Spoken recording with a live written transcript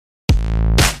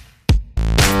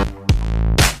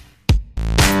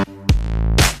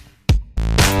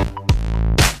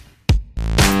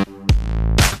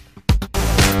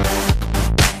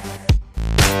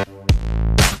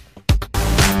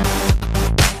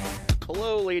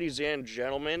ladies and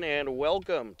gentlemen, and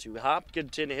welcome to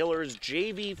Hopkinton Hillers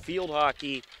JV Field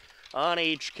Hockey on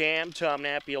HCAM. Tom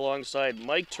Nappy alongside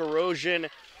Mike Tarosian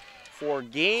for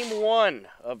Game 1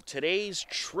 of today's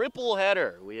triple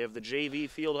header. We have the JV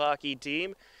Field Hockey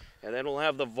team, and then we'll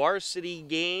have the varsity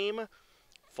game,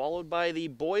 followed by the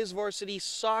boys varsity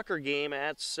soccer game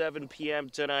at 7 p.m.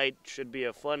 tonight. Should be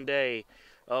a fun day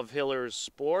of Hillers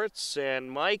sports. And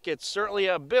Mike, it's certainly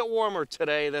a bit warmer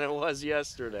today than it was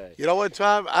yesterday. You know what,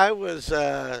 Tom? I was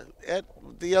at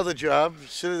the other job,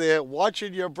 sitting there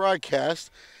watching your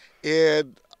broadcast,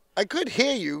 and I could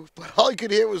hear you, but all I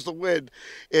could hear was the wind.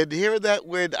 And hearing that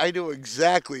wind, I knew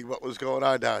exactly what was going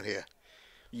on down here.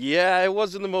 Yeah, it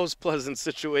wasn't the most pleasant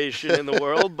situation in the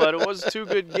world, but it was two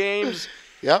good games.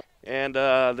 Yep. And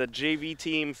the JV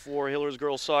team for Hillers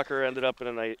girls soccer ended up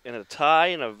in a tie,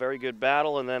 in a very good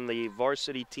battle, and then the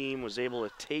varsity team was able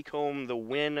to take home the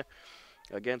win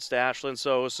against Ashland.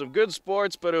 So it was some good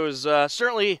sports, but it was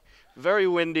certainly very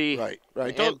windy, right,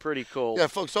 and pretty cold. Yeah,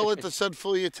 folks, don't let the sun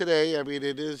fool you today. I mean,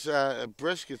 it is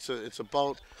brisk. It's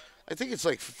about, I think it's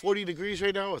like 40 degrees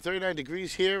right now, or 39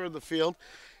 degrees here in the field.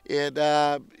 And,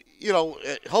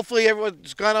 hopefully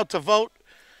everyone's gone out to vote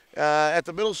at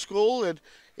the middle school, and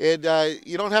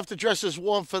you don't have to dress as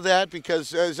warm for that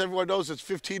because, as everyone knows, it's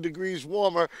 15 degrees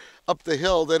warmer up the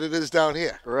hill than it is down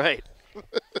here. Right.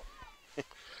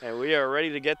 And we are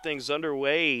ready to get things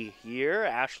underway here.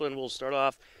 Ashland will start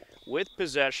off with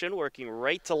possession, working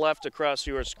right to left across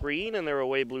your screen in their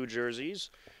away blue jerseys.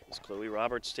 As Chloe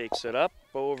Roberts takes it up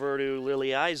over to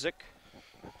Lily Isaac.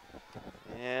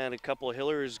 And a couple of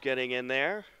Hillers getting in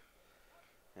there,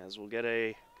 as we'll get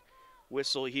a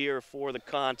whistle here for the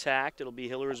contact. It'll be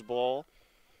Hillers ball.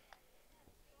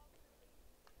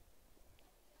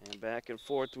 And back and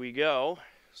forth we go.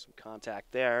 Some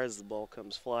contact there as the ball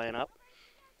comes flying up.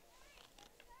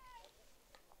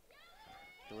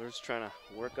 Hillers trying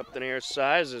to work up the near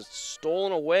side as it's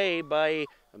stolen away by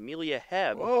Amelia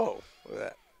Hebb. Whoa, look at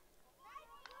that.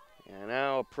 And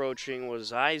now approaching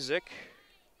was Isaac.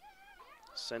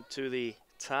 Sent to the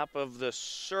top of the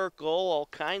circle, all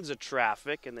kinds of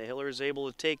traffic, and the Hillers able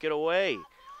to take it away.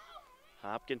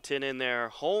 Hopkinton in their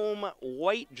home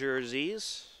white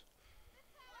jerseys.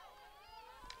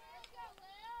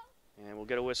 And we'll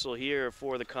get a whistle here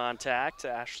for the contact.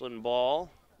 Ashland ball.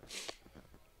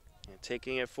 And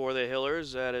taking it for the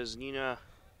Hillers, that is Nina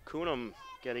Kunum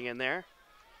getting in there.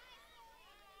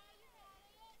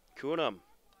 Kunum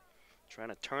trying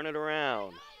to turn it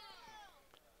around.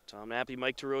 Tom Nappy,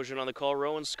 Mike Tarosian on the call,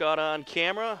 Rowan Scott on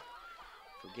camera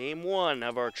for Game 1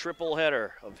 of our triple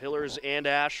header of Hillers and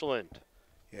Ashland.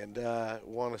 And I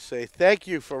want to say thank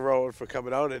you for Rowan for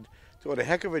coming out and doing a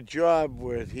heck of a job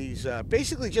where he's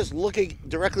basically just looking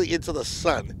directly into the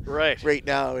sun right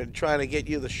now and trying to get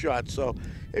you the shot. So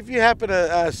if you happen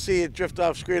to see it drift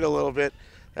off screen a little bit,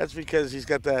 that's because he's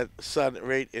got that sun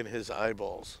right in his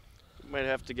eyeballs. Might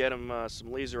have to get him some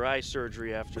laser eye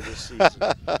surgery after this season.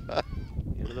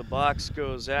 Into the box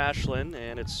goes Ashland,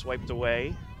 and it's swiped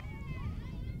away.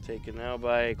 Taken now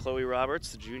by Chloe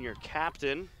Roberts, the junior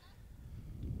captain.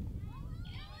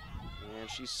 And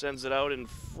she sends it out in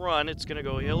front. It's going to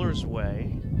go Hillers'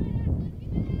 way.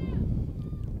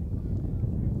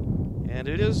 And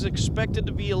it is expected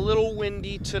to be a little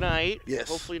windy tonight. Yes.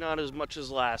 Hopefully not as much as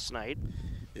last night.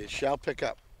 It shall pick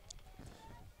up.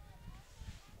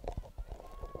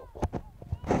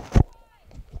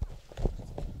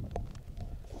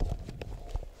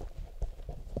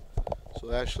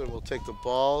 So Ashland will take the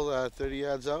ball 30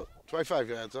 yards out, 25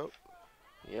 yards out.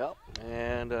 Yep,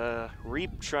 and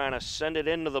Reap trying to send it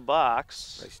into the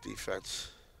box. Nice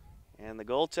defense. And the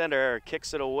goaltender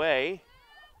kicks it away.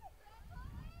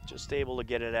 Just able to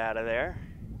get it out of there.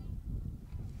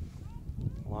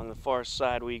 Along the far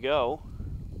side we go.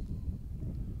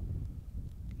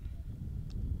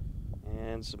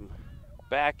 And some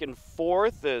back and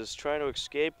forth is trying to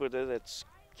escape with it. It's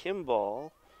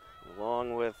Kimball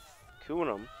along with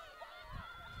Kunum.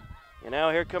 And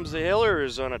now here comes the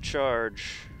Hillers on a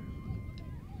charge.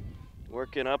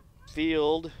 Working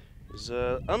upfield is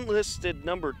unlisted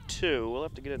number 2. We'll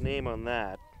have to get a name on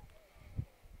that.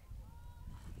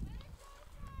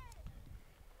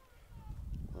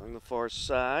 Along the far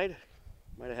side.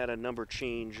 Might have had a number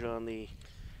change on the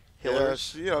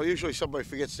Hillers. Yeah, usually somebody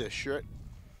forgets their shirt.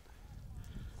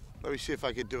 Let me see if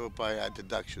I can do it by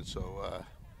deduction. So,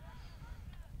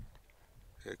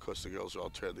 yeah, of course, the girls are all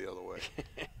turned the other way.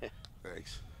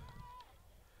 Thanks.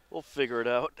 We'll figure it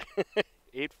out.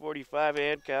 8:45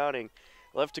 and counting.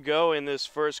 Left to go in this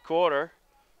first quarter.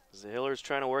 As the Hillers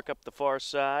trying to work up the far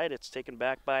side. It's taken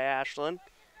back by Ashland.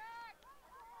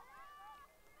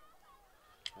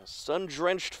 A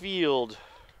sun-drenched field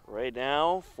right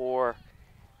now for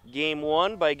game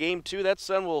one. By game two, that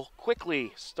sun will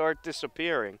quickly start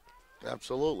disappearing.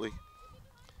 Absolutely.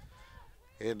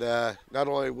 And not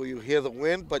only will you hear the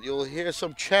wind, but you'll hear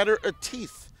some chatter of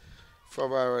teeth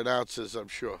from our announcers, I'm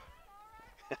sure.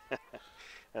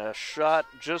 A shot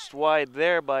just wide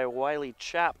there by Wiley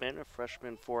Chapman, a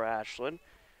freshman for Ashland.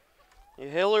 The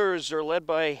Hillers are led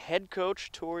by head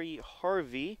coach Tori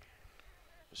Harvey,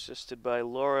 assisted by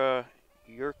Laura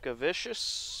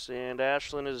Yurkavicius, and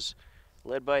Ashland is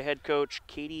led by head coach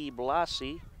Katie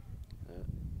Blasi.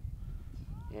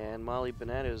 And Molly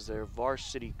Bennett is their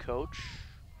varsity coach.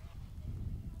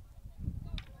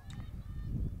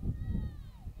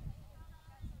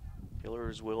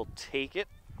 Hillers will take it.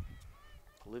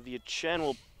 Olivia Chen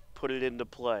will put it into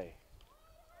play.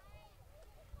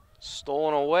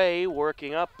 Stolen away,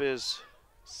 working up is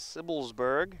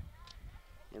Sibblesberg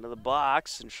into the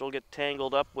box, and she'll get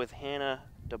tangled up with Hannah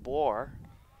DeBoer.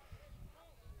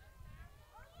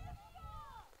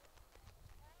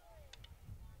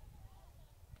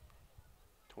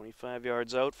 "25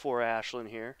 yards out for Ashland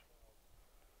here.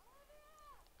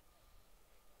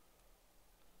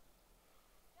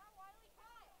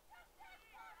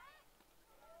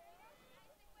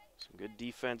 Some good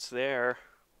defense there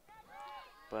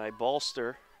by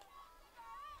Balster.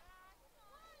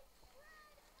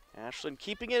 Ashland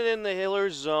keeping it in the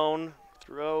Hillers zone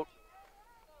throughout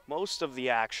most of the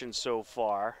action so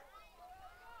far.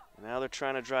 Now they're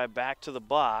trying to drive back to the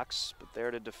box, but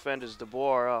there to defend is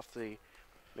DeBoer off the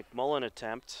McMullen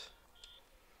attempt.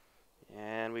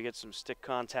 And we get some stick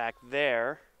contact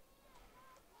there.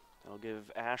 That'll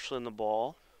give Ashland the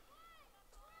ball.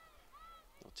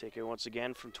 They'll take it once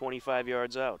again from 25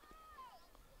 yards out.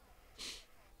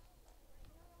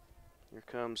 Here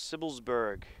comes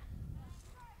Sibblesberg.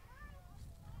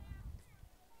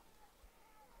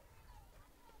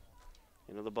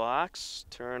 Into the box,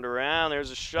 turned around,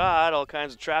 there's a shot, all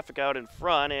kinds of traffic out in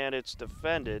front, and it's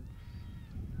defended.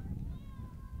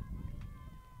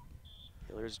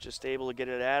 Hiller's just able to get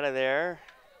it out of there.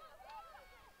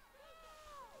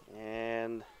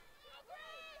 And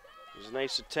it was a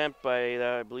nice attempt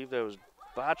by, I believe that was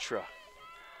Batra,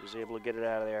 who was able to get it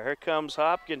out of there. Here comes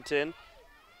Hopkinton.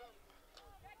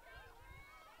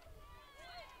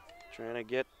 Trying to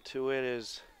get to it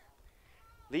is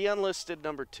the unlisted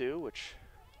number 2, which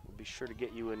we'll be sure to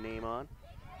get you a name on.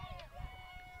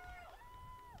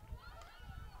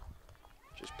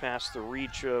 Just past the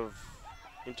reach of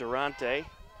Interante.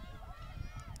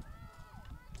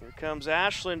 Here comes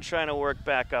Ashland trying to work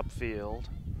back upfield.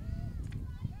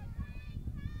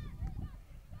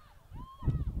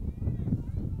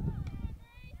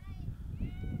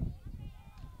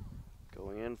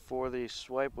 Going in for the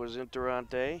swipe was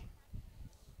Interante.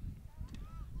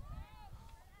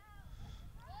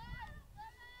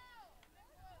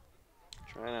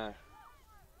 Trying to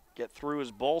get through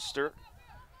his Bolster.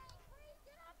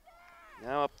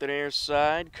 Now up the near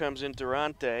side comes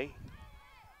Interante.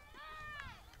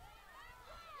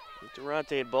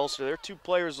 Interante and Bolster, they're two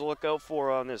players to look out for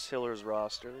on this Hillers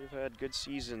roster. They've had good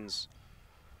seasons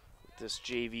with this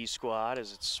JV squad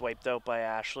as it's swiped out by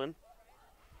Ashland.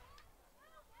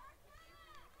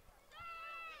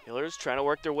 Hillers trying to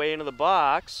work their way into the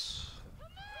box.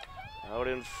 Out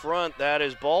in front, that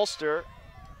is Bolster.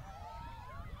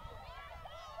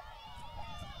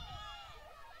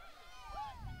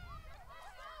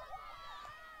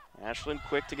 Ashland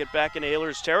quick to get back in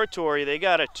Hillers territory. They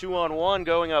got a 2-on-1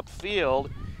 going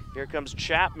upfield. Here comes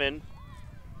Chapman.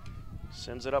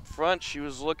 Sends it up front. She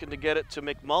was looking to get it to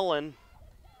McMullen.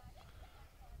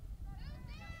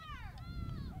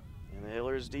 And the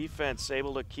Hillers defense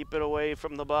able to keep it away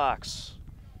from the box.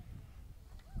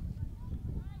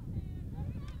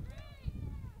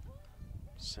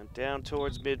 Sent down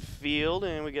towards midfield,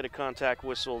 and we get a contact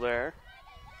whistle there.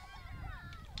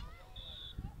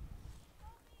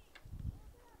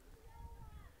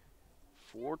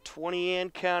 4:20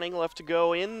 and counting left to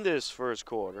go in this first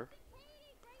quarter.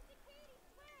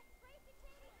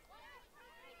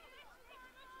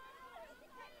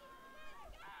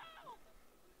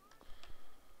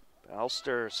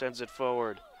 Balster sends it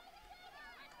forward.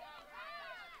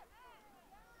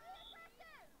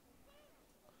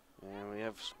 And we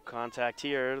have some contact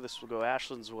here. This will go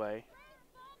Ashland's way.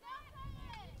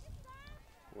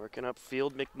 Working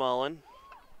upfield, McMullen.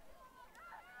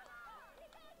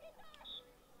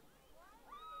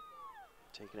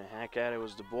 Taking a hack at it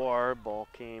was DeBoer. Ball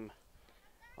came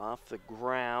off the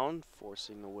ground,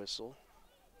 forcing the whistle.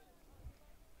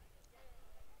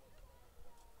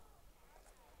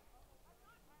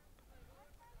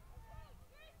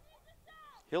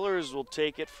 Hillers will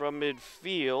take it from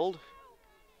midfield.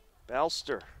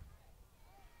 Balster.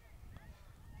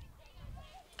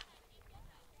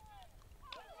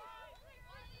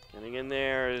 Getting in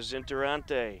there is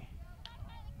Interante.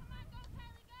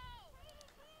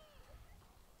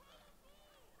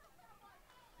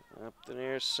 Up the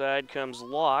near side comes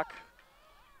Locke.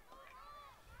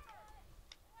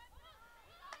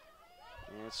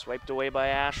 And it's swiped away by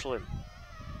Ashland.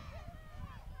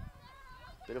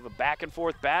 Bit of a back and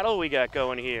forth battle we got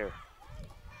going here.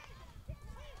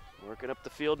 Working up the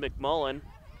field, McMullen.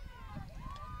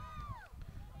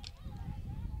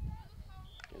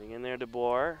 Getting in there,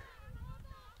 DeBoer.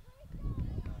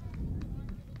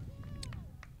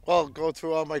 Well, going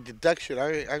through all my deduction,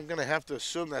 I'm going to have to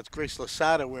assume that's Grace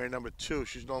Lasada wearing number 2.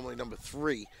 She's normally number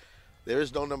 3. There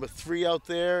is no number 3 out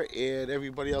there, and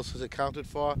everybody else is accounted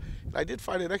for. And I did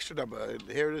find an extra number, and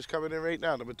here it is coming in right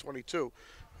now, number 22,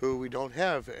 who we don't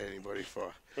have anybody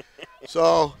for.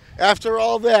 So after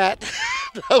all that,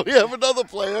 now we have another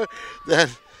player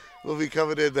that will be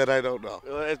coming in that I don't know.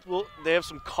 Well, they have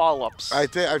some call-ups.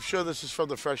 I'm sure this is from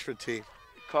the freshman team.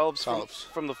 Call-ups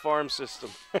from the farm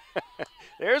system.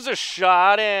 There's a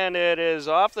shot, and it is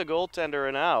off the goaltender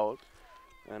and out.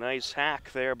 A nice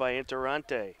hack there by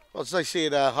Interante. Well, it's nice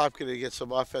seeing Hopkins get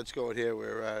some offense going here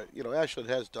where, Ashland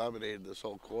has dominated this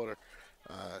whole quarter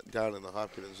down in the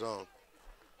Hopkins zone.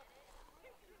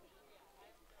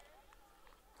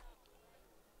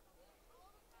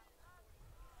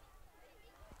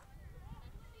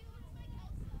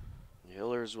 The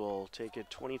Hillers will take it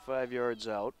 25 yards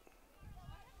out.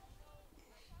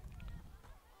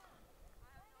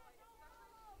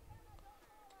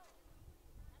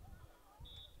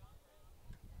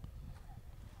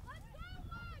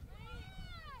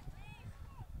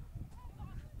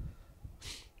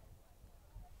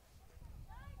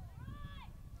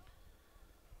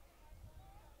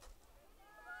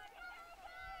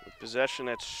 Possession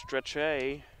at stretch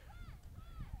A.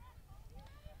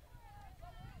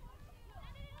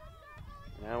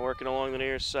 Now working along the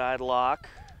near side, Locke.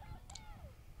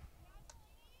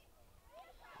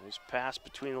 Nice pass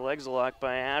between the legs of Locke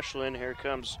by Ashland. Here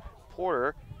comes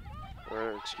Porter.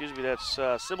 Or, excuse me, that's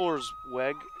Sibler's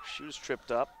Weg. She was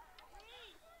tripped up.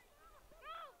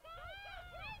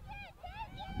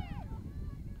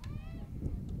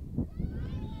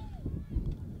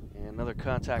 And another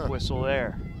contact whistle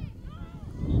there.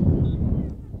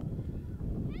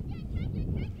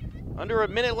 Under a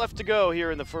minute left to go here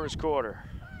in the first quarter.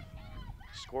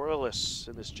 Scoreless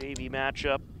in this JV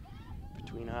matchup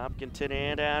between Hopkinton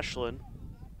and Ashland.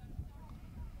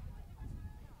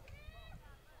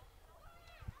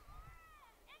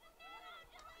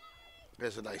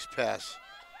 There's a nice pass.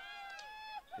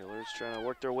 Hillers trying to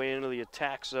work their way into the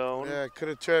attack zone. Yeah, could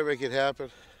have tried to make it happen.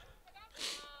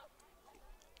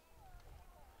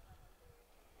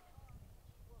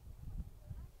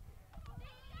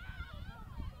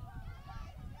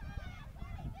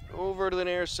 Over to the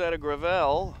near side of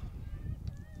Gravel.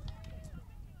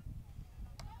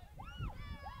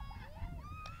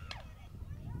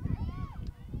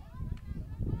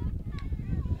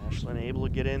 Ashland able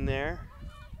to get in there.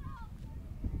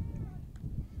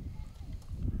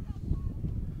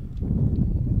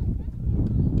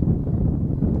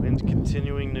 Wind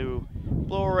continuing to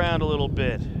blow around a little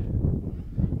bit.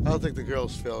 I don't think the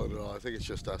girls feel it at all. I think it's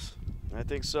just us. I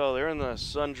think so. They're in the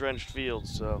sun-drenched field,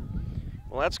 so.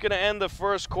 Well, that's going to end the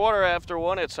first quarter after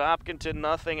one. It's Hopkinton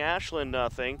nothing, Ashland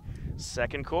nothing.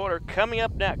 Second quarter coming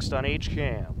up next on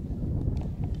HCAM.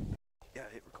 Yeah,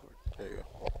 hit record. There you go.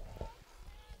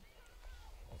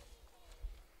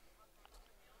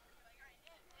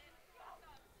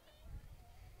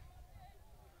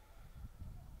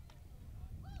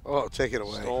 Oh, take it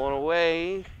away. Stolen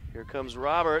away. Here comes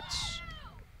Roberts.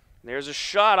 There's a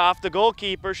shot off the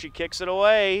goalkeeper. She kicks it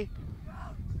away.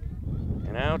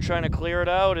 And now trying to clear it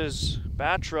out is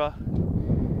Batra.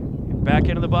 Back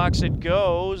into the box it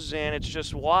goes, and it's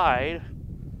just wide.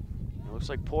 It looks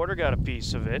like Porter got a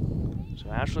piece of it.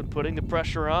 So Ashland putting the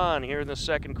pressure on here in the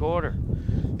second quarter.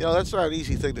 That's not an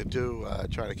easy thing to do,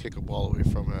 trying to kick a ball away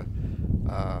from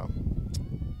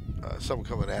someone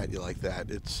coming at you like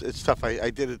that. It's tough. I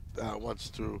did it once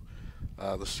through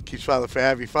the Keep Smiling for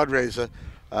Happy fundraiser.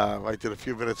 I did a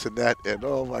few minutes in that, and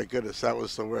oh my goodness, that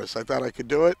was the worst. I thought I could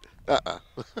do it.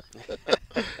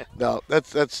 No,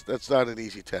 that's not an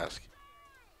easy task.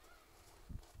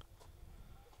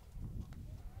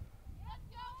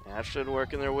 Ashland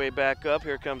working their way back up.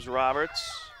 Here comes Roberts.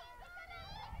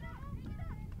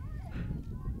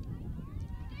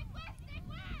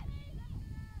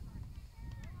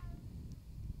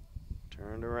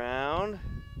 Turned around.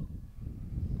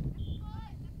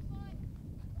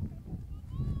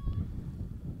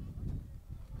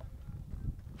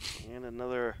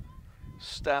 another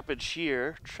stoppage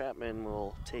here. Chapman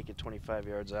will take it 25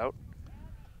 yards out.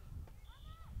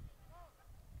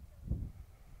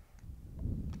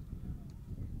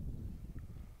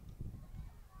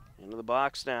 Into the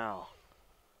box now.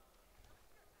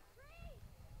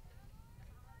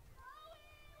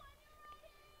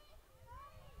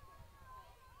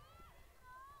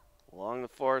 Along the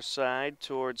far side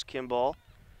towards Kimball.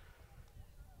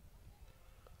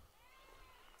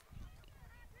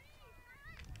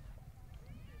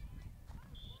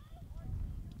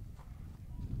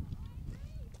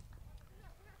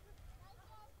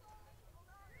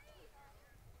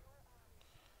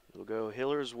 It'll go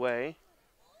Hiller's way.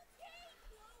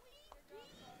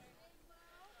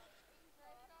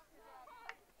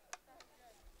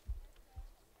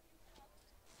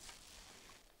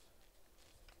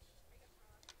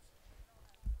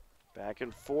 Back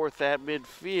and forth at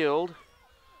midfield.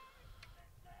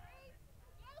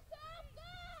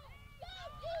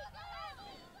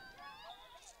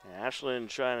 Ashland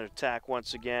trying to attack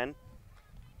once again.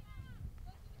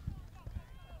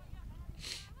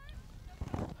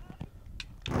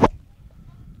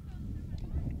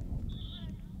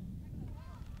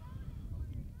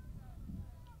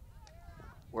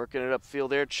 Working it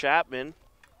upfield there, Chapman.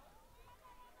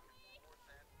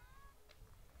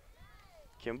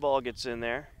 Kimball gets in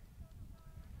there.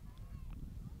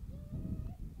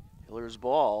 Hiller's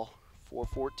ball.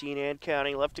 4:14 and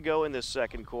counting left to go in this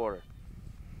second quarter.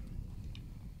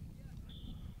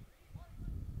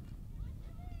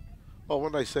 Well,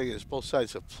 one nice thing is both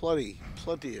sides have plenty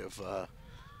of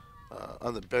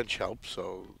on the bench help,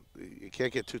 so you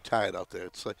can't get too tired out there.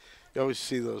 It's like you always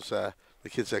see those the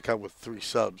kids that come with 3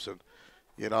 subs, and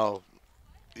you know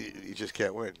you just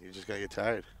can't win. You're just gonna get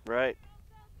tired. Right.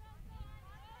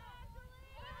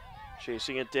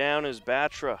 Chasing it down is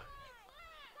Batra.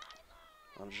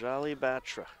 Anjali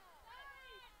Batra.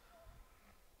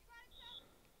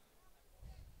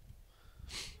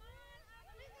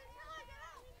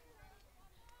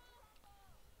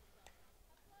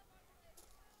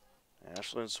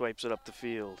 Ashland swipes it up the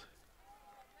field.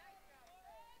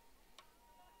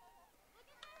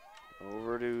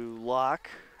 Over to Locke.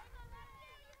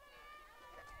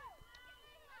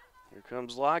 Here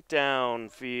comes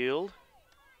lockdown field.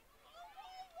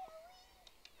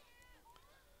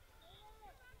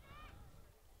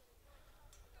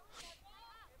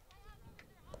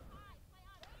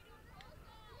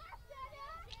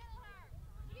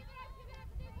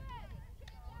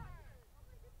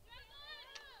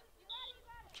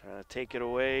 Trying to take it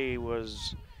away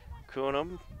was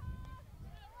Kunum.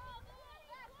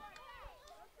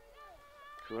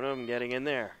 Kunum getting in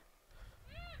there.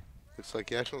 Looks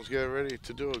like Ashland's getting ready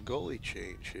to do a goalie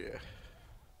change here.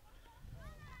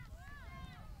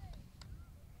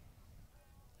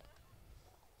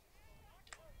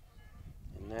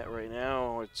 In that right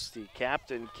now, it's the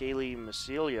captain, Kaylee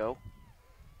Masilio.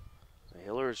 The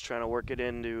Hiller is trying to work it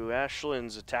into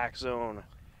Ashland's attack zone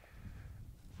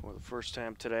for the first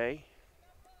time today.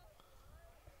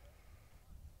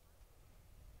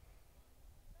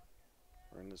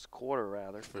 Or in this quarter,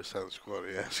 rather. First time this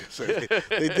quarter, yeah. I was gonna say,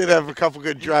 they did have a couple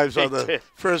good drives on the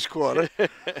first quarter.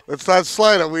 Let's not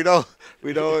slide them. We know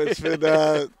it's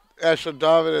been Ashland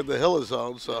dominant in the Hiller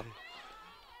zone, so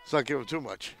let's not give them too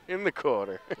much. In the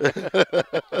quarter.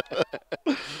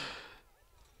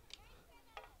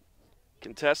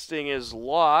 Contesting is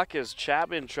Locke as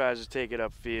Chapman tries to take it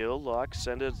upfield. Locke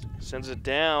sends it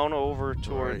down over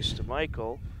towards to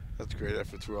Michael. That's a great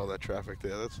effort through all that traffic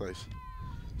there. That's nice.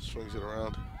 Swings it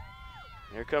around.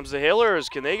 Here comes the Hillers.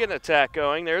 Can they get an attack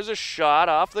going? There's a shot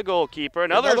off the goalkeeper.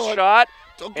 Another shot.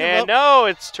 And no,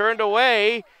 it's turned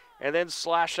away and then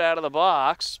slashed out of the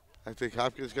box. I think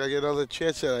Hopkins got to get another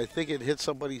chance at it. I think it hit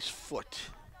somebody's foot.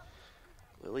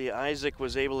 Lily Isaac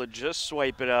was able to just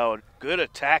swipe it out. Good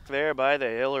attack there by the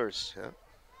Hillers. Yeah.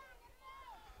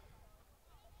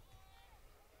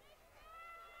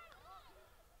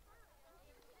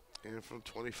 And from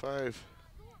 25.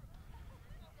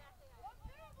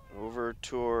 Over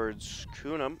towards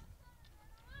Kunum.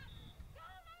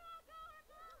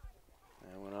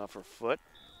 That went off her foot.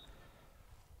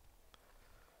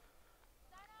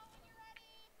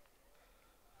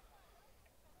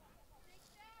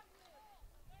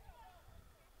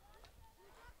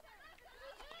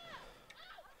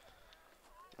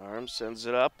 Arms sends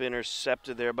it up,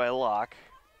 intercepted there by Locke.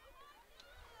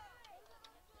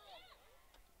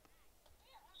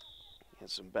 Get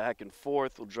some back and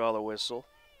forth, we'll draw the whistle.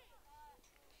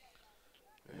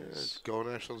 It's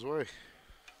going Ashland's way.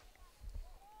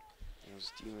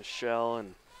 There's DeMichelle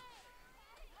and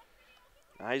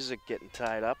Isaac getting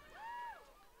tied up.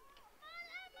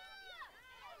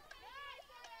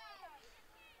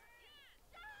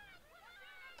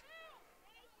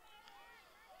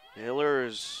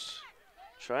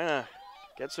 trying to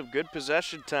get some good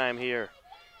possession time here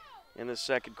in the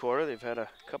second quarter. They've had a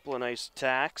couple of nice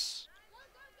attacks.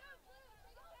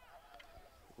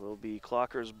 Will be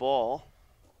Clocker's ball.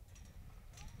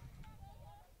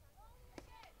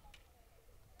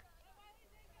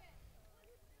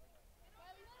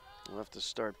 We'll have to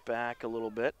start back a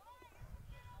little bit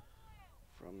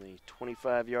from the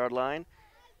 25-yard line.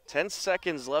 10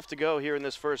 seconds left to go here in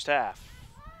this first half.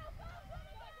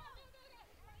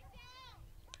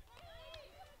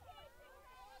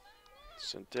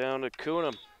 Sent down to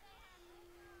Coonham.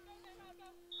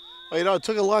 Well, you know, it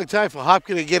took a long time for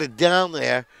Hopkins to get it down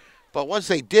there, but once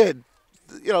they did,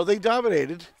 you know, they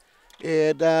dominated.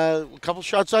 And a couple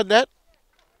shots on net,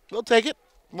 we'll take it.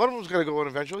 One of them's going to go in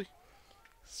eventually.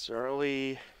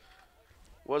 Certainly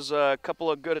was a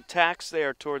couple of good attacks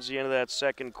there towards the end of that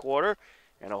second quarter.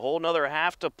 And a whole nother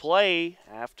half to play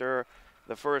after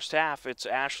the first half. It's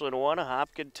Ashland 1,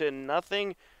 Hopkinton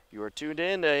nothing. You are tuned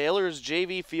in to Hillers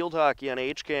JV Field Hockey on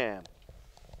HCAM.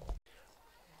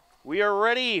 We are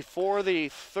ready for the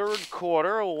third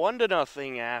quarter. A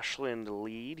 1-0 Ashland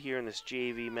lead here in this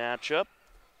JV matchup.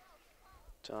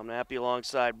 Tom Nappy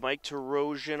alongside Mike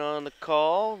Terosian on the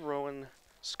call. Rowan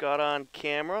Scott on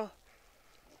camera.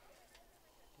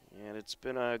 And it's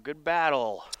been a good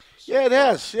battle. Yeah, it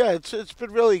has. Yeah, it's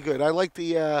been really good. I like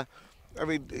the,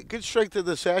 good strength in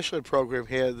this Ashland program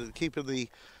here, keeping the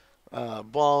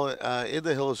ball in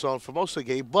the Hiller zone for most of the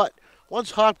game. But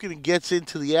once Hopkins gets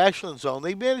into the Ashland zone,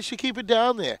 they manage to keep it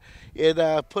down there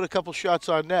and put a couple shots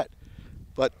on net.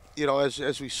 But, you know,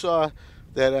 as we saw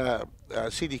that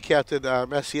senior captain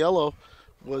Masiello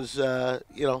was,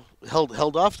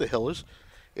 held off the Hillers.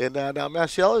 And now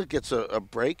Masiello gets a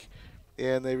break,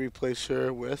 and they replace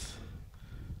her with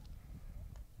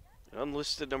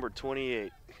unlisted number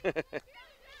 28.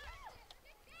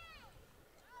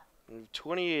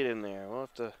 28 in there. We'll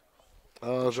have to.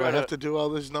 Oh, do I have to do all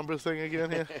this number thing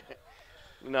again here?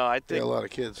 No, I think a lot of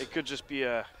kids. It could just be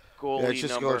a goalie yeah, it's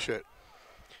just number. Goal shit.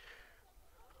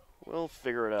 We'll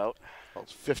figure it out. Well,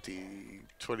 it's 50,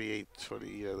 28, 20.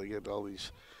 Yeah, they get all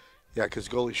these. Yeah, because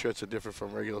goalie shirts are different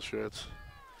from regular shirts.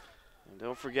 And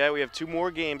don't forget, we have two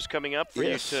more games coming up for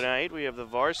you tonight. We have the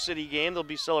varsity game. They'll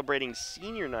be celebrating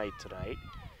senior night tonight.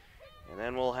 And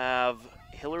then we'll have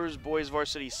Hillers boys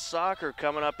varsity soccer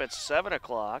coming up at 7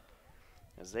 o'clock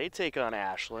as they take on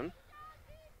Ashland.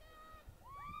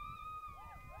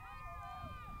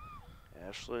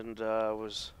 Ashland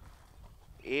was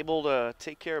able to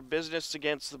take care of business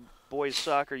against the boys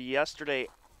soccer yesterday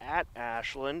at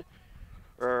Ashland.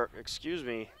 Or, excuse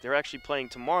me, they're actually playing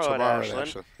tomorrow at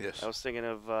Ashland. Yes. I was thinking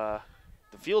of the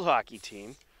field hockey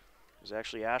team. It was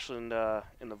actually Ashland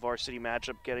in the varsity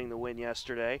matchup getting the win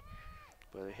yesterday.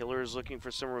 But the Hillers looking for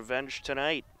some revenge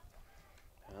tonight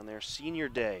on their senior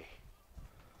day.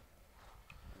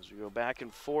 As we go back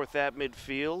and forth at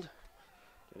midfield,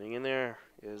 getting in there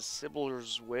is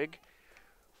Siblerswig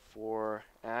for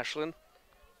Ashland.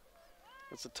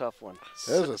 That's a tough one.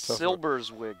 That is a tough one.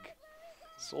 Silberswig.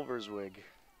 Silverswig.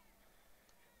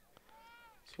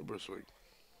 Silberswig.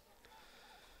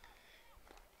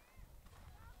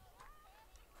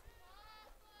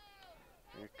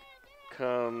 Here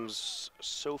comes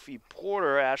Sophie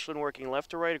Porter. Ashland working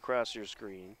left to right across your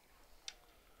screen.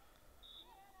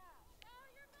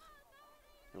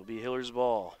 It'll be Hiller's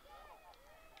ball.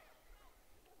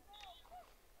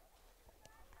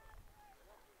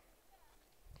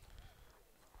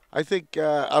 I think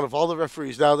out of all the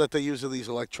referees, now that they're using these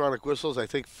electronic whistles, I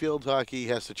think field hockey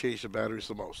has to change the batteries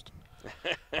the most.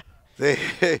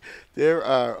 There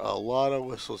are a lot of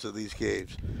whistles in these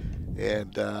games.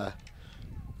 And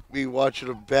me watching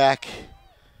them back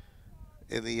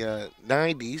in the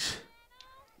 90s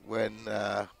when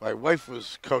my wife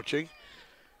was coaching.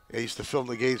 I used to film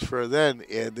the games for her then,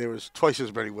 and there was twice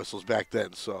as many whistles back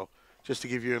then. So just to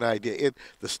give you an idea,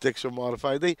 the sticks are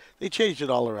modified. They changed it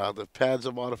all around. The pads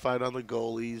are modified on the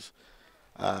goalies.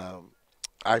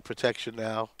 Eye protection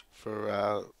now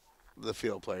for the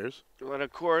field players. And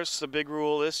of course, the big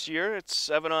rule this year, it's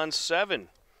 7-on-7.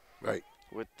 Right.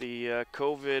 With the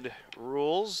COVID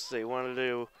rules, they wanted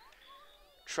to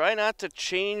try not to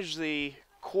change the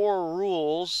core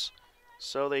rules,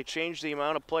 so they changed the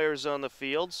amount of players on the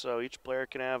field, so each player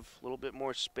can have a little bit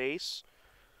more space.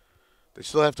 They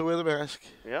still have to wear the mask.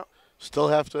 Yeah. Still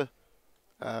have to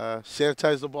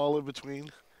sanitize the ball in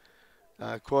between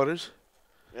quarters.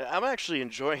 Yeah, I'm actually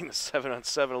enjoying the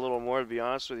 7-on-7 a little more, to be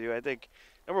honest with you. I think,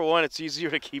 number one, it's easier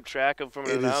to keep track of from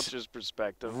an announcer's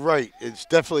perspective. Right. It's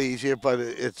definitely easier, but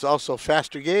it's also a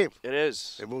faster game. It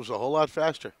is. It moves a whole lot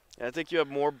faster. And I think you have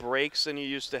more breaks than you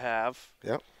used to have.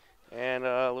 Yep. and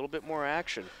a little bit more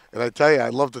action. And I tell you, I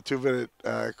love the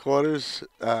 2-minute quarters,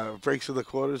 breaks in the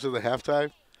quarters in the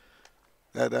halftime.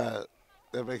 That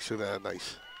makes it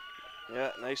nice.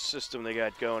 Yeah, nice system they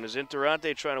got going. Is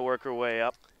Interante trying to work her way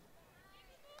up?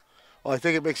 Well, I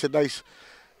think it makes it nice.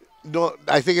 No,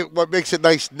 I think what makes it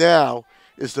nice now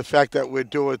is the fact that we're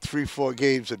doing 3-4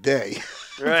 games a day,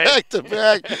 Right. back to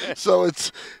back. So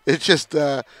it's just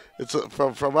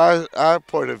from our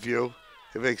point of view,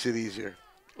 it makes it easier.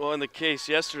 Well, in the case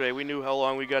yesterday, we knew how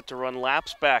long we got to run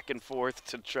laps back and forth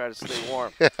to try to stay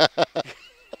warm.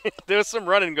 There was some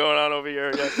running going on over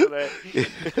here yesterday.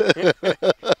 Because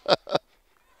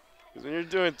when you're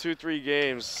doing 2-3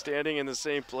 games, standing in the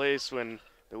same place when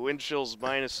the wind chill's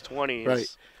 -20 is Right.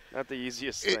 not the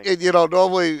easiest thing. And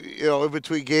normally, in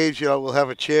between games, we'll have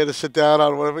a chair to sit down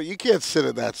on or whatever. You can't sit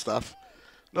in that stuff.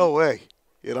 No way.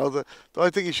 The only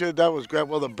thing you should have done was grab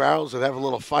one of the barrels and have a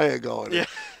little fire going. Yeah,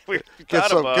 we Get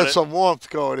thought about it. some warmth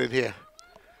going in here.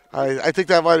 I think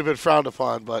that might have been frowned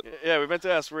upon, but Yeah, we meant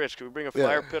to ask Rich, can we bring a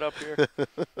fire pit up here?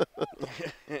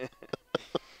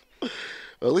 well,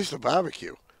 at least a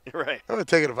barbecue. Right. I would have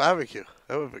taken a barbecue.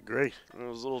 That would have been great.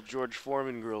 Those little George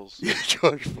Foreman grills. Yeah,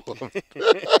 George Foreman.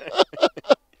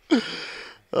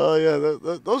 Oh, yeah,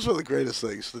 those were the greatest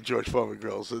things, the George Foreman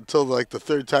grills, until like the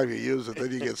third time you use it,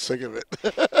 then you get sick of it.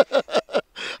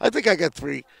 I think I got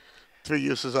three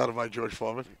uses out of my George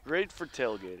Foreman. Great for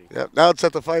tailgating. Yeah, now it's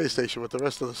at the fire station with the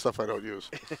rest of the stuff I don't use.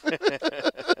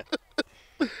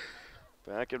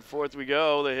 Back and forth we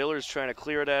go. The Hillers trying to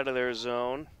clear it out of their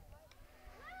zone.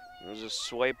 There's a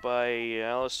swipe by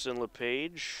Allison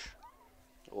LePage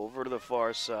over to the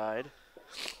far side.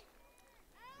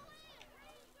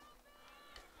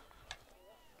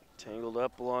 Tangled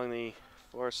up along the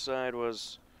far side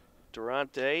was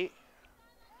Durante.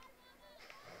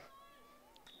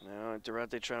 Now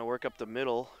Durante trying to work up the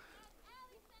middle.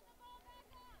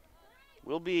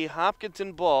 Will be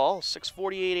Hopkinton ball.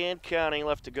 6:48 and counting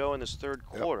left to go in this third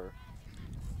quarter.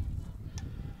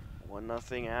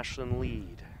 1-0 Ashland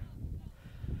lead.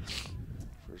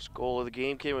 First goal of the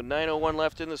game came with 9:01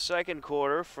 left in the second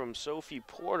quarter from Sophie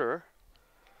Porter.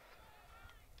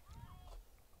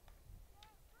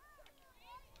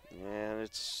 And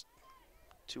it's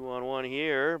 2-on-1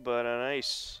 here, but a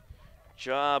nice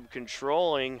job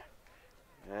controlling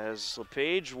as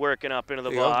LePage working up into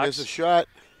the box. There's a shot.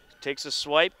 Takes a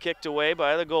swipe, kicked away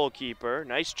by the goalkeeper.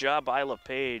 Nice job by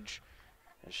LePage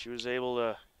as she was able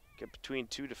to get between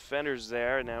two defenders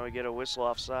there, and now we get a whistle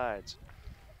off sides.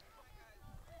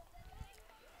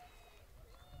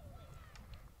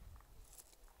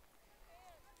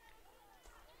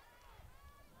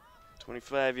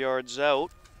 "25 yards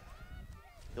out.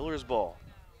 Hillers ball.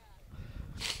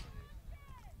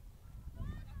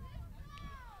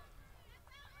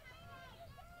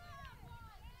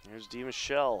 There's Dee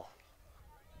Michelle.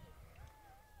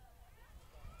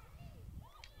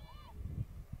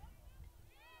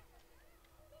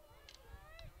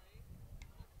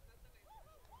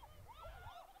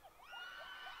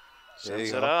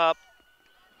 Sends it up.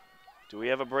 Do we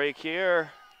have a break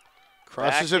here?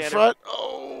 Crosses in front.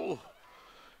 Oh!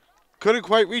 Couldn't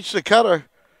quite reach the cutter.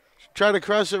 Trying to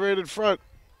cross it right in front.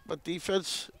 But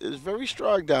defense is very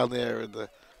strong down there in the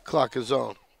Clocker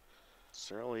zone.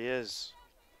 Certainly is.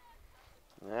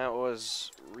 That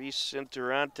was Reese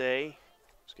Interante.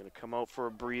 He's going to come out for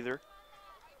a breather.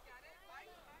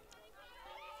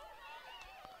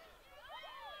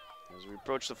 As we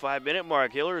approach the 5-minute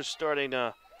mark, Hiller is starting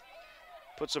to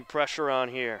put some pressure on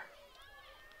here.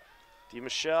 Dee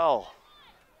Michelle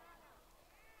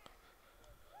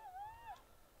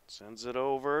sends it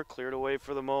over, cleared away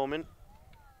for the moment.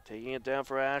 Taking it down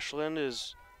for Ashland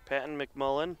is Patton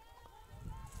McMullen.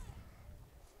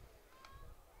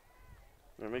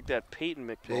 I'm going to make that Peyton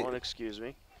McMullen, excuse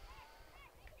me.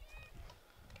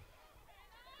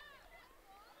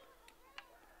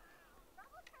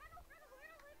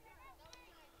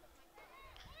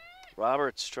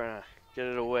 Roberts trying to get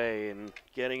it away, and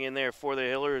getting in there for the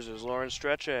Hillers is Lauren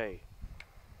Stretche.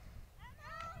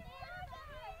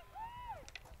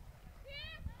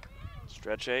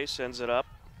 Stretche sends it up.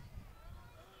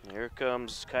 Here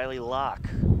comes Kylie Locke.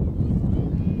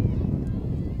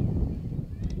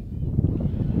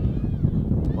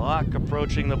 Locke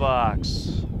approaching the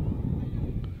box.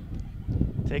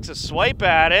 Takes a swipe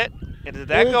at it. And did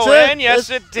that go in? Yes,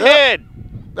 it did.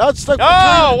 That's the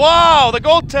wow, the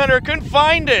goaltender couldn't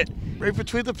find it. Right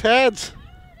between the pads.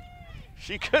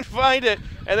 She couldn't find it,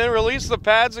 and then released the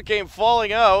pads that came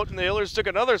falling out, and the Hillers took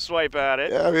another swipe at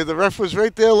it. Yeah, I mean, the ref was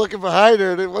right there looking behind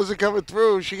her, and it wasn't coming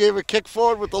through. She gave a kick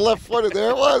forward with the left foot, and there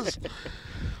it was.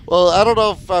 Well, I don't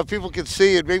know if people can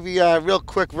see it. Maybe real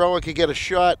quick, Rowan could get a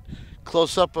shot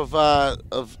close up of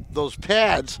those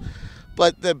pads.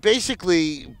 But they're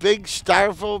basically big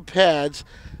styrofoam pads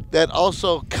that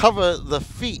also cover the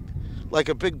feet like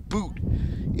a big boot.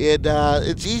 And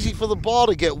it's easy for the ball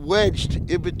to get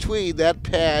wedged in between that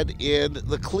pad and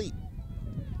the cleat.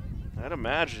 I'd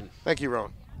imagine. Thank you,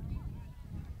 Rowan.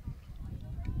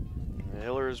 The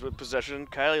Hillers with possession.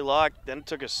 Kylie Locke then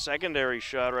took a secondary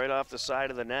shot right off the side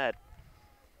of the net.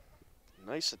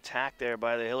 Nice attack there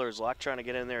by the Hillers. Locke trying to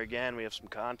get in there again. We have some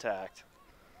contact.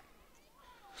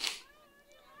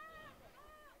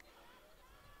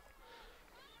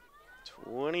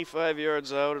 "25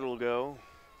 yards out it'll go.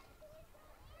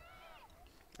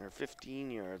 Or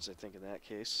 15 yards, I think, in that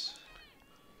case.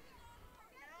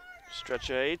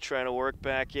 Stretch A trying to work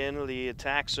back into the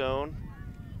attack zone.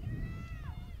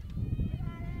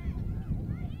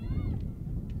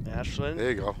 Ashland,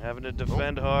 there you go. Having to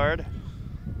defend hard.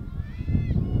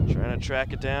 Trying to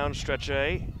track it down, Stretch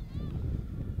A.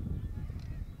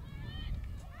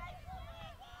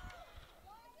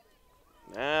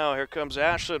 Now here comes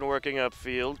Ashland working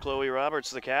upfield. Chloe Roberts,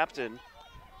 the captain.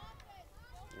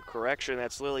 Correction,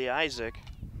 that's Lily Isaac.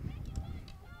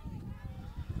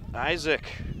 Isaac.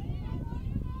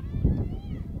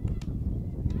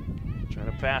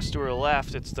 Trying to pass to her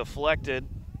left. It's deflected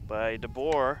by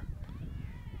DeBoer.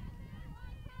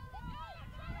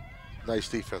 Nice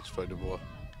defense by DeBoer.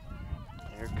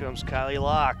 Here comes Kylie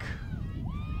Locke.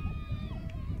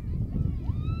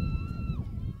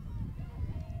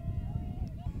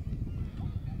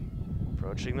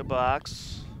 Approaching the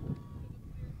box.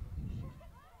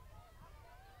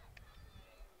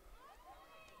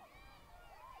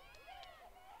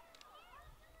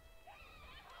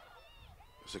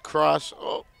 There's a cross.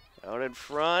 Oh. Out in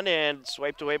front and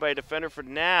swiped away by a defender for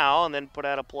now and then put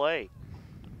out of play.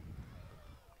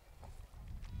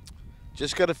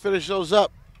 Just got to finish those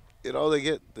up. You know, they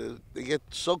get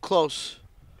so close.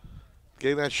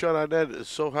 Getting that shot on net is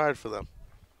so hard for them.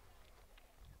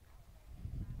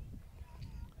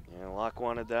 And Locke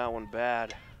wanted that one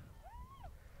bad.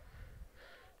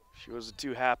 She wasn't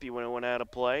too happy when it went out of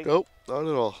play. Nope, not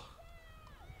at all.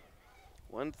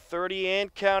 1:30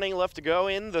 and counting left to go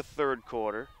in the third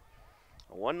quarter.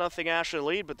 A 1-0 Ashland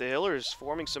lead, but the Hillers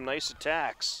forming some nice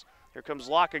attacks. Here comes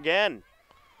Locke again.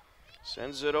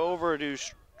 Sends it over to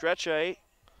Stretch A,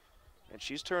 and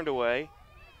she's turned away.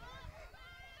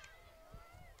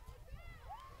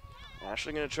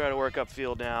 Ashland going to try to work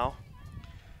upfield now.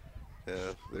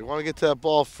 Yeah, they want to get to that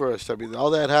ball first. I mean, all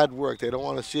that hard work, they don't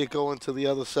want to see it go into the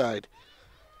other side.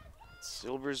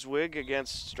 Silverswig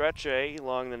against Stretch A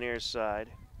along the near side.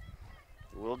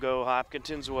 We'll go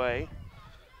Hopkinton's way.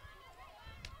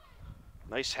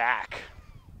 Nice hack.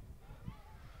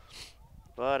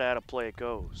 But out of play it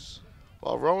goes.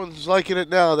 Well, Rowan's liking it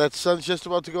now. That sun's just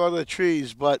about to go on the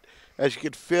trees, but as you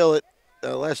can feel it,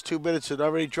 the last 2 minutes it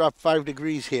already dropped 5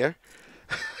 degrees here.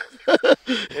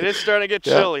 It is starting to get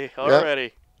chilly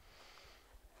already.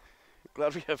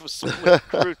 Glad we have a similar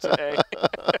crew today.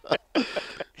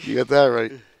 You got that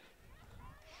right.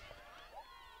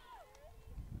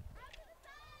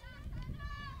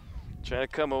 Trying to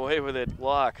come away with it,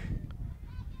 Locke.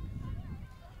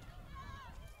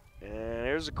 And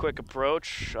here's a quick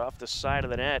approach off the side of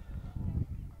the net.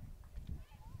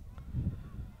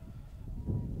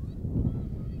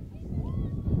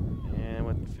 And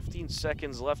with 15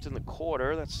 seconds left in the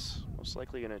quarter, that's most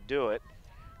likely going to do it.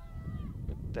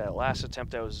 But that last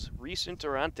attempt, that was Reese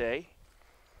Interante.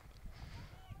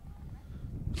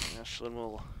 Ashland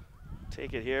will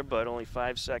take it here, but only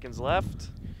 5 seconds left.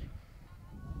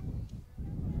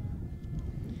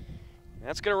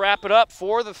 That's going to wrap it up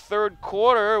for the third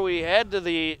quarter. We head to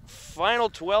the final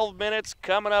 12 minutes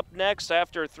coming up next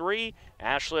after 3.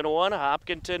 Ashland 1,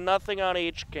 Hopkinton nothing on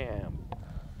HCAM.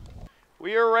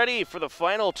 We are ready for the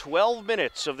final 12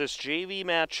 minutes of this JV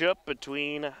matchup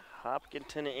between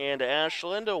Hopkinton and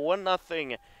Ashland. A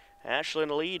 1-0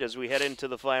 Ashland lead as we head into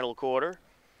the final quarter.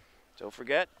 Don't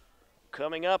forget,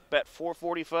 coming up at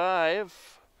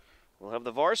 4:45, we'll have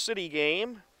the varsity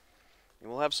game. And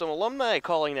we'll have some alumni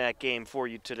calling that game for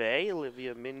you today.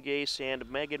 Olivia Mingase and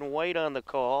Megan White on the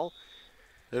call.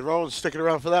 And Rowan's sticking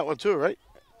around for that one too, right?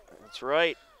 That's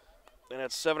right. And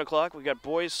at 7 o'clock, we got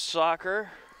boys soccer.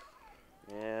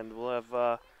 And we'll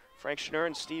have Frank Schnur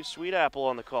and Steve Sweetapple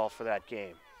on the call for that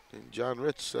game. And John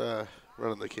Ritz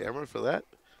running the camera for that.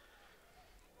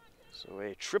 So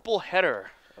a triple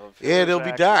header of and it'll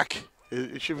action. be dark.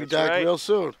 It should be dark real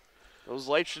soon. Those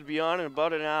lights should be on in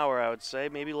about an hour, I would say,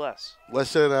 maybe less.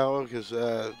 Less than an hour, because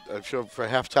I'm sure for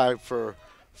halftime for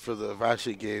for the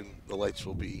varsity game, the lights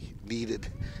will be needed.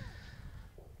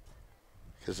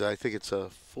 Because I think it's a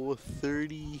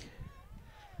 4:30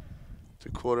 to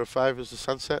 4:45 is the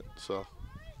sunset. So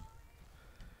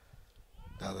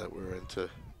now that we're into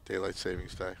daylight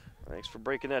savings time. Thanks for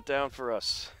breaking that down for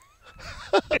us.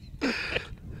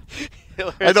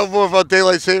 I know more about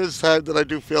daylight savings time than I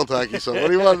do field hockey, so what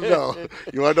do you want to know?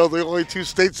 You want to know the only two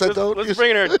states that don't? Let's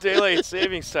bring in our daylight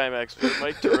savings time expert,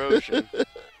 Mike Tarosian.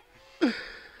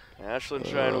 Ashland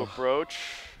trying to approach.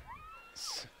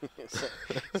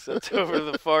 Sent over to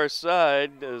the far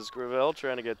side as Gravel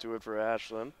trying to get to it for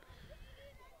Ashland.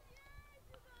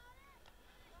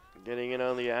 Getting in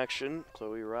on the action,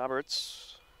 Chloe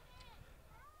Roberts.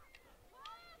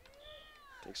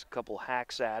 Takes a couple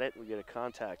hacks at it. We get a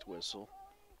contact whistle.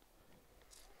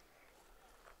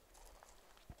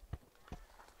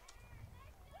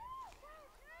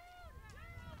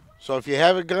 So if you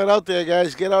haven't gone out there,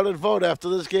 guys, get out and vote after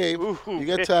this game. Ooh, you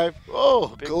got time.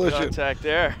 Oh, big collision. Contact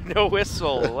there. No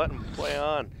whistle. Let him play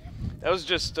on. That was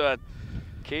just a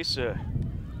case of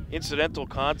incidental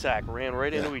contact. Ran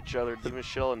right into each other,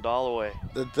 DiMichele and Dalloway.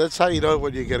 That's how you know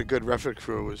when you get a good referee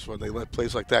crew, is when they let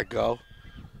plays like that go.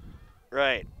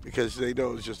 Right. Because they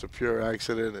know it's just a pure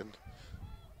accident and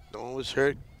no one was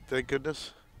hurt, thank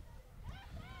goodness.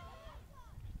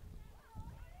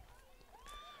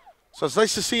 So it's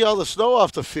nice to see all the snow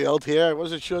off the field here. I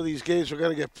wasn't sure these games were going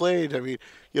to get played. I mean,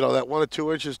 you know, that 1 or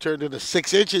 2 inches turned into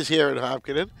 6 inches here in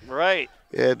Hopkinton. Right.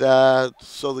 And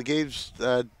so the games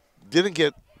didn't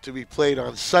get to be played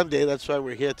on Sunday. That's why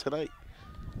we're here tonight.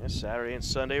 Yes, Saturday and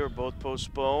Sunday were both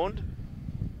postponed.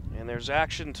 And there's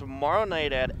action tomorrow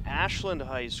night at Ashland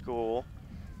High School.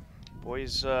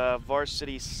 Boys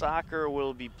varsity soccer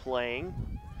will be playing.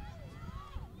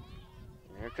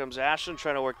 And here comes Ashland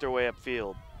trying to work their way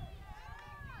upfield.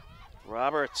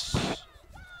 Roberts.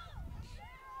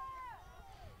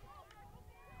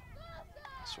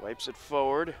 Swipes it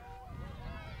forward.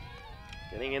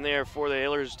 Getting in there for the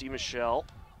Hailers, DiMichele.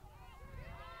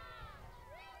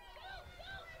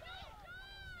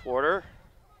 Porter.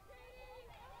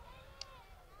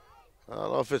 I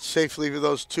don't know if it's safe leaving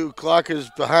those 2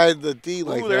 clockers behind the D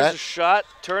like that. There's a shot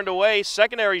turned away.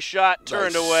 Secondary shot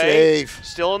turned away. Save.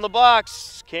 Still in the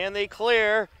box. Can they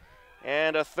clear?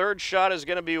 And a third shot is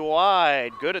going to be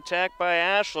wide. Good attack by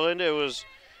Ashland. It was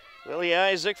Lily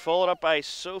Isaac, followed up by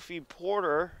Sophie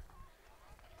Porter.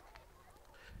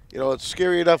 You know, it's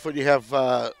scary enough when you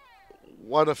have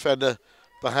one offender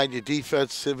behind your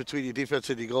defense, in between your defense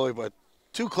and your goalie, but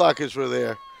 2 clockers were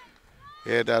there.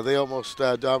 And they almost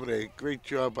dominated. Great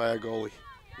job by our goalie.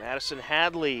 Madison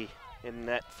Hadley in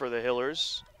net for the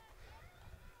Hillers.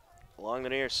 Along the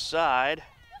near side.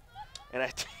 And I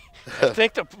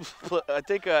think Emma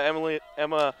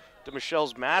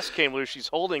DiMichele's mask came loose. She's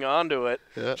holding on to it,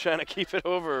 trying to keep it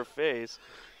over her face.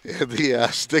 And the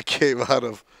stick came out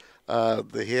of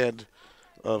the hand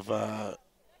of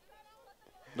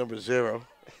number 0.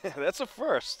 That's a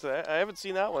first. I haven't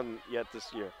seen that one yet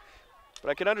this year. But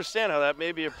I can understand how that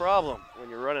may be a problem when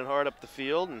you're running hard up the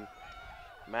field and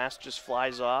mask just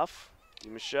flies off.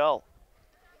 DiMichele.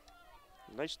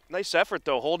 Nice effort,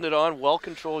 though, holding it on, well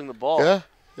controlling the ball.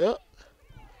 Yeah. We'll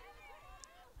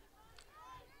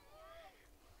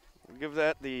give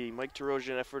that the Mike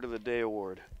Tarosian Effort of the Day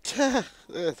award. Yeah,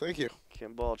 thank you.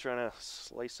 Kimball trying to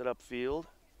slice it upfield.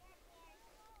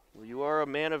 Well, you are a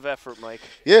man of effort, Mike.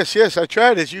 Yes, I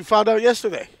tried, as you found out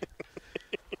yesterday.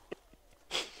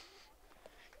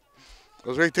 I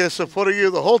was right there supporting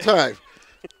you the whole time.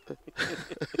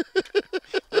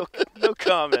 No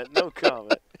comment.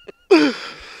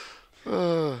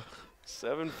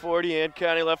 7:40 and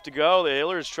county left to go. The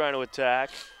Hailers trying to attack.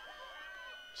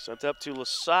 Sent up to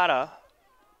Lasada.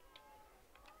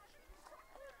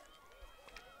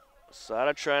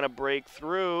 Lasada trying to break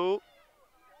through.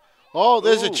 Oh,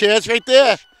 there's a chance right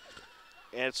there.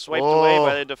 And it's swiped away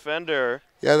by the defender.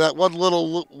 Yeah, that one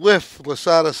little whiff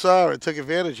Lasada saw and took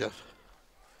advantage of.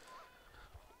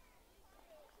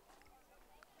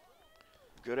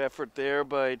 Good effort there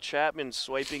by Chapman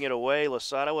swiping it away.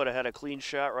 Lasada would have had a clean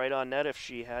shot right on net if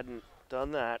she hadn't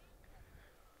done that.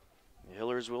 The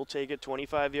Hillers will take it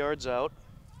 25 yards out.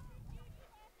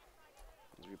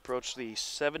 As we approach the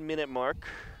 7-minute mark.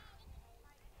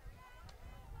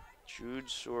 Jude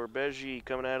Sorbeji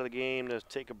coming out of the game to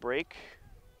take a break.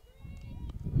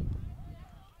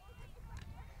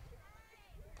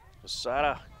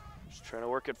 Lasada just trying to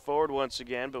work it forward once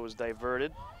again, but was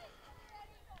diverted.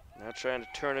 Now trying to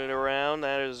turn it around.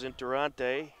 That is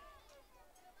Interante.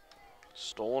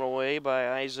 Stolen away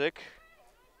by Isaac.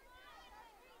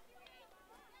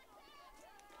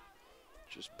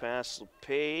 Just past the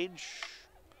page.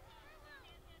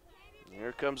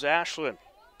 Here comes Ashland.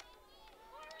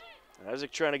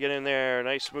 Isaac trying to get in there.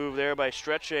 Nice move there by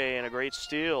Stretche and a great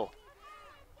steal.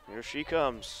 Here she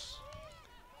comes.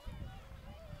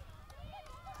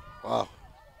 Wow.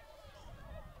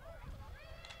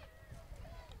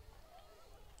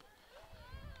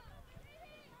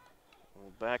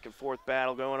 Back and forth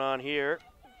battle going on here.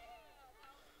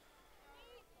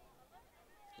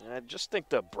 And I just think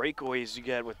the breakaways you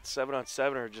get with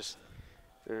 7-on-7 are just,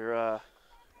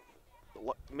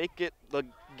 make it the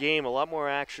game a lot more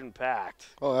action-packed.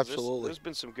 Oh, absolutely. There's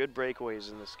been some good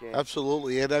breakaways in this game.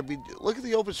 Absolutely. And, I mean, look at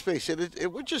the open space. And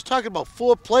we're just talking about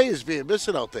 4 players being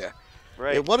missing out there.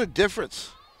 Right. And what a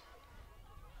difference.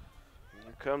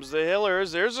 Here comes the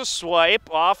Hillers. There's a swipe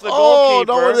off the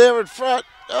goalkeeper. Oh, no one there in front.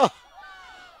 Oh.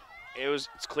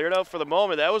 It's cleared out for the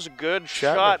moment. That was a good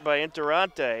shot by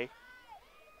Interante.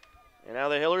 And now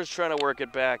the Hillers trying to work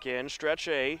it back in.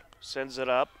 Stretche sends it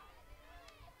up.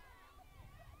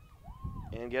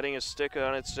 And getting a stick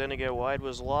on it, sending it wide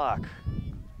was Locke.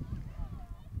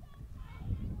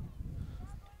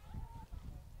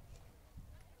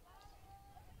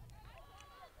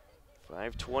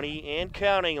 .5:20 and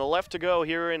counting left to go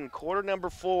here in quarter number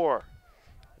 4.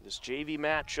 This JV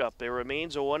matchup, there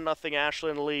remains a 1-0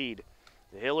 Ashland lead.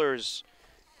 The Hillers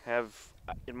have,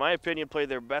 in my opinion, played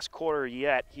their best quarter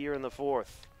yet here in the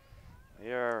 4th.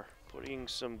 They are putting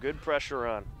some good pressure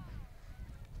on.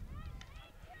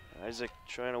 Isaac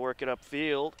trying to work it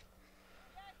upfield.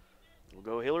 We'll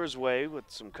go Hillers' way with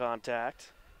some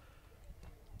contact.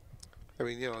 I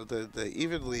mean, you know, the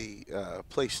evenly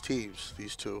placed teams,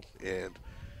 these two, and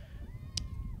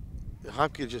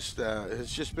Hopkins just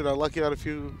has just been unlucky on a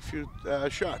few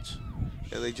shots,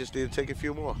 and they just need to take a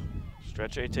few more.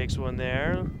 Stretche takes one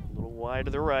there, a little wide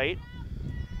to the right.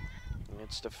 And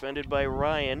it's defended by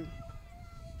Ryan.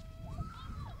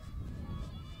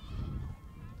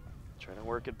 Trying to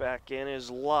work it back in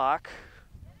is Locke.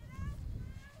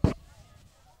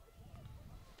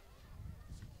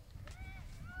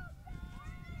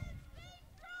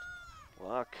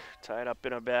 Locke tied up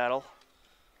in a battle.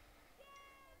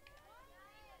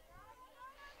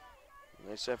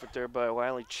 Nice effort there by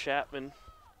Wiley Chapman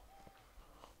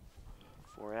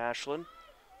for Ashland.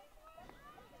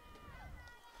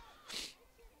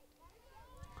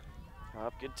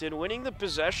 Hopkinton winning the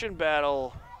possession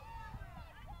battle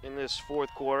in this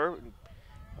 4th quarter.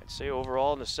 I'd say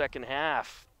overall in the 2nd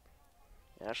half.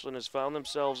 Ashland has found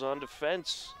themselves on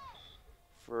defense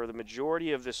for the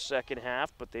majority of this 2nd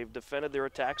half, but they've defended their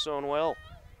attack zone well.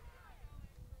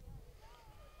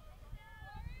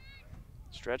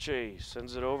 Stretche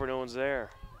sends it over, no one's there.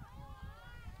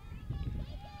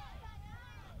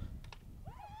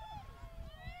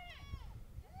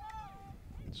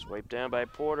 Swipe down by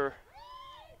Porter.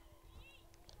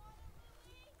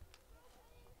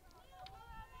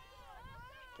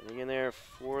 Getting in there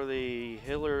for the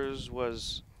Hillers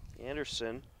was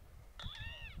Anderson.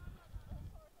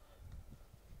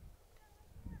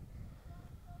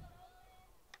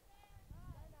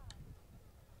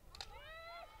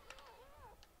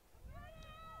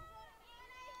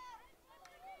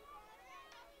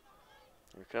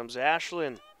 Here comes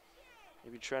Ashland.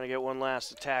 Maybe trying to get one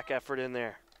last attack effort in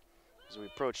there as we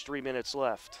approach 3 minutes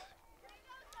left.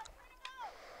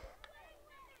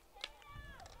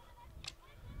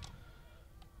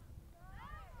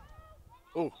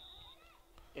 Oh.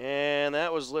 And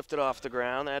that was lifted off the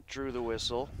ground. That drew the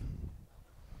whistle.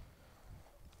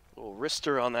 A little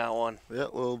wrister on that one. Yeah,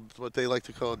 a little what they like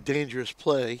to call dangerous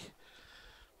play.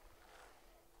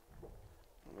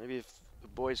 Maybe if the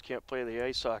boys can't play the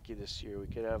ice hockey this year, we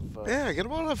could have. Yeah, get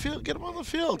them on the field. Get them on the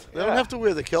field. They Yeah. don't have to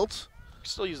wear the kilts.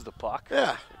 Still use the puck.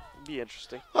 Yeah. It'd be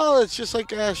interesting. Well, it's just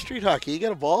like street hockey. You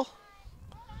get a ball.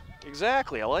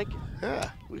 Exactly. I like it.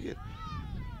 Yeah,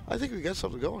 I think we got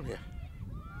something going here.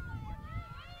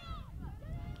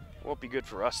 Won't be good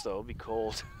for us though. It'll be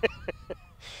cold.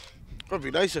 It'd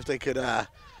be nice if they could,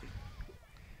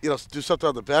 do something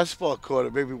on the basketball court,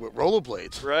 or maybe with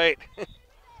rollerblades. Right.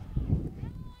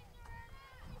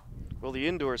 Well, the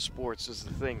indoor sports is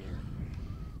the thing here.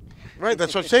 Right,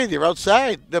 that's what I'm saying. You're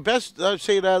outside. I'm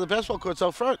saying the basketball court's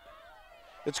out front.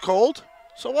 It's cold.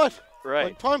 So what? Right.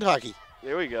 Like pond hockey.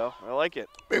 There we go. I like it.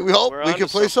 Maybe we hope We're we onto can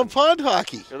play some something. pond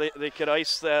hockey. Or they could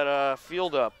ice that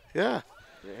field up. Yeah.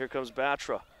 Yeah, here comes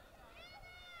Batra.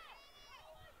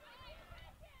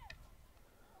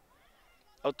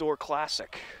 Outdoor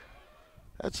classic.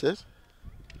 That's it.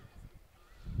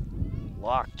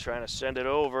 Locke trying to send it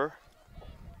over.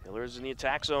 Hillers in the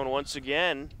attack zone once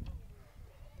again.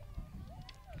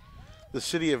 The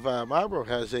city of Marlborough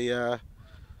has a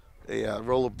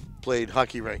rollerblade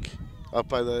hockey rink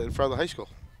up in front of the high school.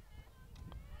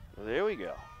 There we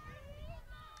go.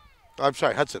 I'm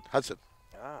sorry, Hudson.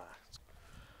 Ah.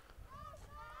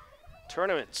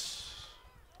 Tournaments.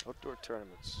 Outdoor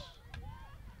tournaments.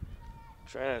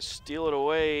 Trying to steal it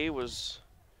away was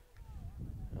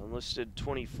enlisted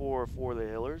 24 for the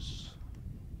Hillers.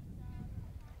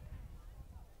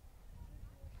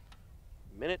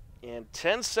 Minute and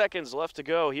 10 seconds left to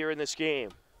go here in this game.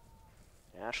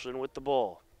 Ashland with the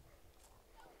ball.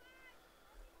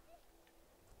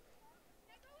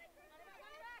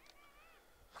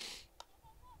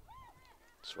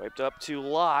 Swiped up to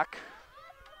Locke.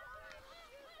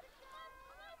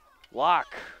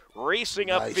 Locke racing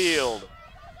Nice. upfield.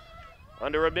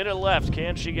 Under a minute left.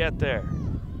 Can she get there?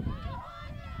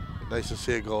 Nice to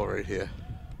see a goal right here.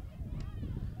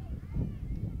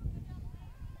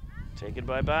 Taken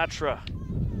by Batra.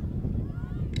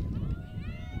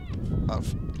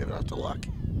 Get it out to Locke.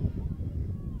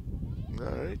 All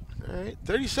right.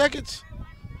 30 seconds.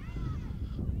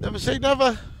 Never say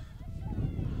never.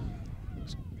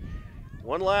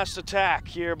 One last attack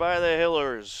here by the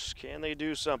Hillers. Can they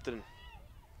do something?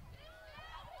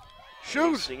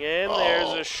 Shoot. Racing in, Oh.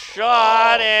 there's a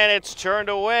shot, and it's turned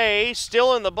away.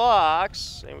 Still in the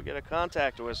box, and we get a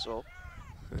contact whistle.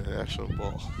 Ashland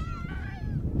ball.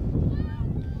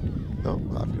 No,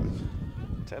 Hopkins.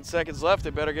 10 seconds left,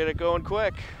 they better get it going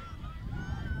quick.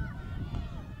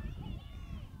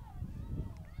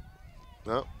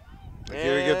 No, they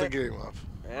can't get the game off.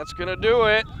 That's gonna do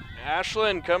it.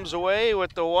 Ashland comes away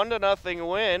with the 1-0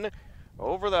 win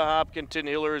over the Hopkinton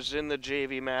Hillers in the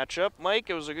JV matchup. Mike,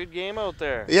 it was a good game out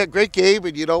there. Yeah, great game,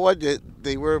 and you know what?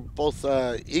 They were both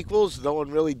equals. No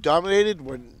one really dominated.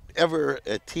 Whenever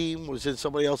a team was in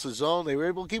somebody else's zone, they were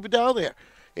able to keep it down there.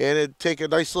 And it'd take a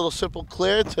nice little simple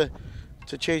clear to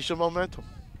change the momentum.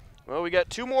 Well, we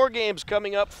got 2 more games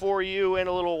coming up for you in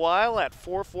a little while. At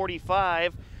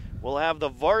 4:45, we'll have the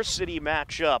varsity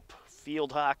matchup,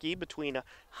 field hockey between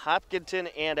Hopkinton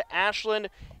and Ashland.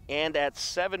 And at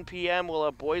 7 p.m., we'll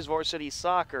have boys varsity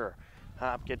soccer,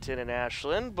 Hopkinton and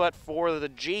Ashland. But for the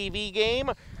JV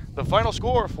game, the final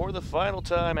score for the final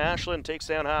time, Ashland takes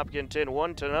down Hopkinton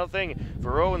 1-0.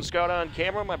 For Owen Scott on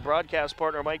camera, my broadcast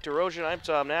partner Mike DeRosian, I'm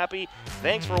Tom Nappy.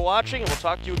 Thanks for watching, and we'll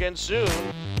talk to you again soon.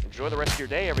 Enjoy the rest of your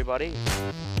day, everybody.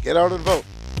 Get out and vote.